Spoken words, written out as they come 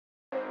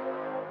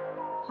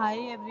Hi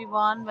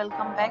everyone,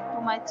 welcome back to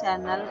my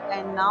channel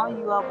and now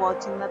you are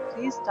watching a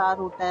 3-star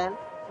hotel.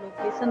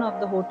 Location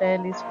of the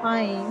hotel is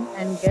fine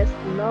and guests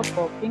love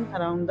walking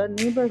around the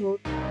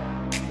neighborhood.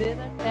 There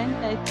are 10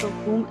 types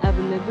of room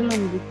available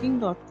on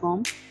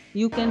booking.com.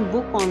 You can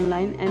book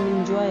online and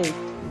enjoy it.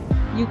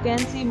 You can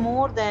see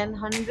more than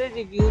 100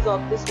 reviews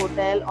of this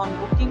hotel on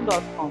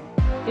booking.com.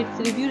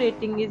 Its review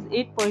rating is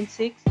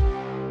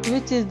 8.6,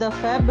 which is the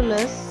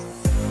fabulous.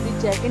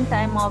 The check-in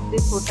time of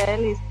this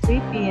hotel is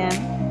 3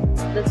 p.m.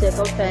 The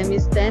checkout time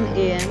is 10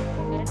 a.m.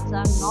 Pets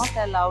are not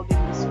allowed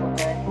in this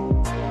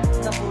hotel.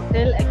 The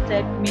hotel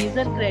accepts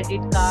major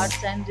credit cards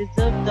and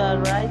reserves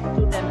the right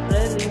to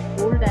temporarily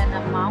hold an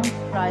amount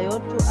prior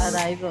to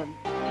arrival.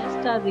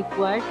 Guests are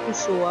required to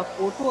show a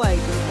photo ID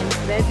and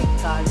credit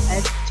card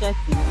at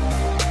check-in.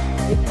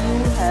 If you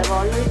have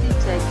already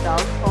checked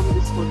out from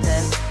this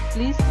hotel,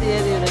 please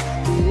share your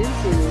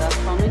experience in the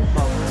comment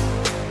box.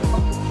 For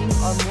booking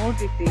or more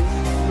details,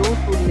 go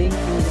to link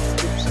in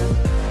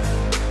description.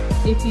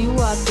 If you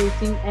are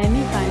facing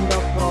any kind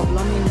of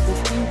problem in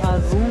booking a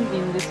room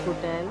in this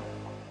hotel,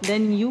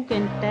 then you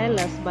can tell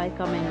us by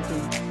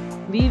commenting.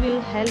 We will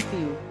help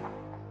you.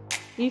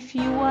 If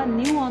you are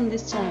new on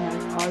this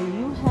channel or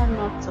you have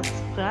not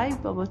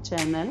subscribed our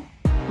channel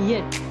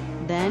yet,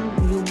 then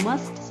you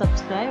must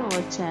subscribe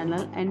our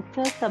channel and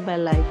press the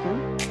bell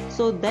icon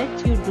so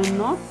that you do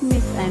not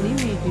miss any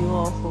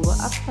video of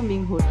our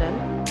upcoming hotel.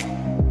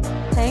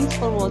 Thanks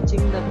for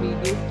watching the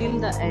video till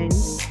the end.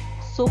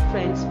 So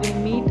friends,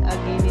 we'll meet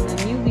again in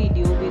a new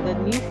video with a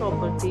new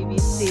property. Be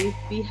safe,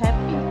 be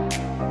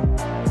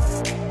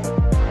happy.